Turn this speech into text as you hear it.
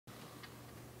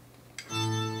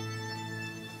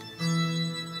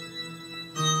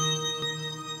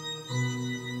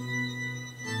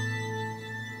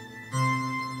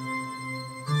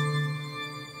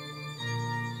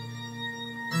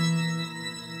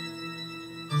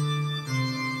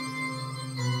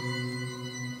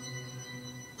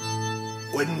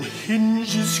when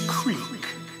hinges creak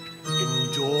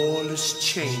in doorless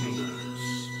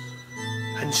chambers,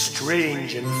 and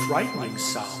strange and frightening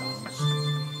sounds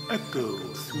echo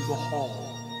through the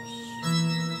halls,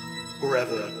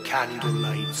 wherever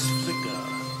candlelights flicker,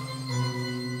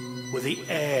 where the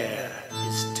air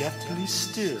is deathly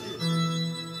still.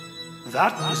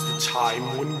 That is the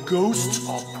time when ghosts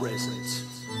are present,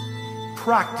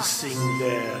 practicing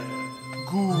their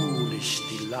ghoulish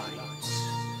delights.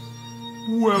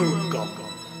 Welcome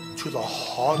to the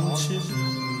haunted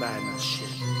mansion.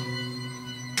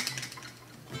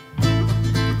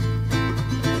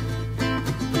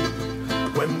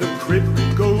 When the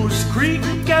crypt goes creak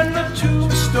and the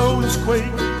tombstones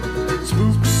quake,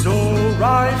 spooks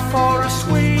arrive for a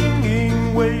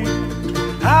swinging wake.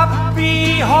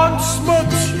 Happy haunts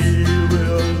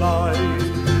materialize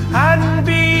and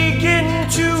begin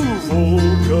to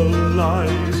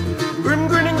vocalize.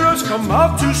 Grinning ghosts come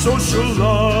out to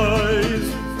socialize.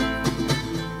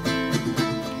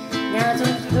 Now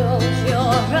don't close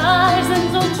your eyes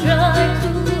and don't try to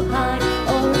hide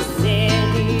or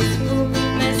city's room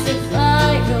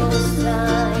mystify your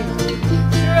sight.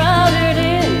 Shrouded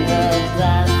in a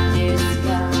black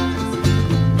disguise,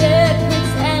 their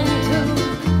tricks and to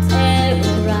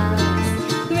terrorize.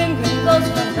 Grinning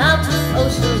ghosts come out to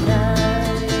socialize.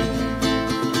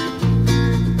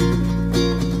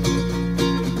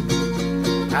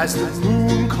 As the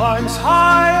moon climbs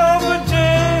high over a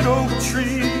dead oak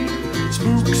tree,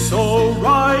 spooks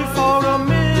arrive for a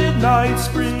midnight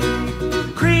spree.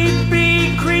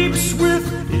 Creepy creeps with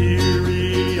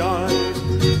eerie eyes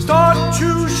start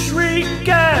to shriek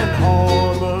and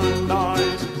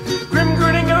harmonize.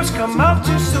 Grinning ghosts come out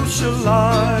to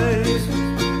socialize.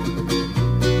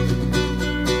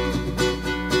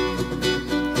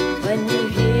 When you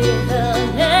hear the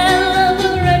knell of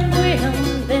the requiem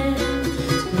bell,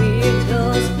 weird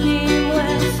ghosts gleam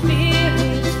where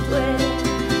spirits dwell.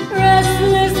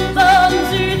 Restless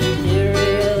bones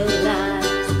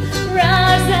etherealize,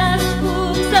 rise as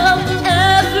spooks of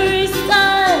every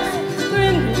size.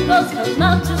 Grinning ghosts come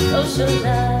out to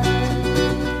socialize.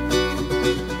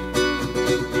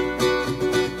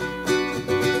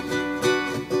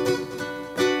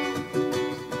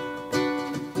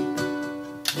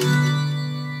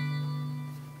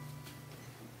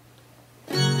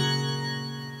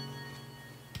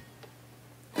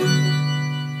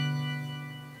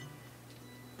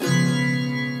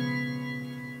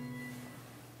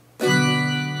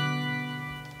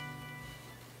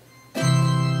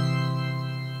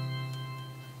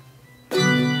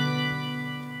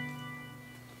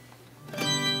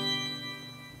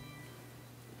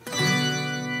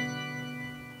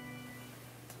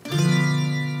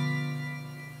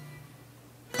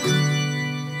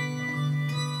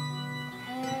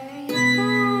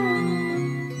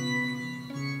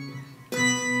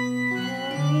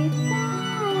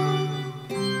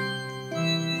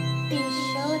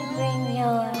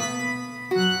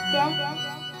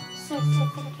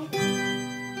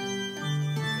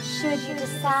 Should you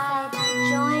decide to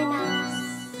join us,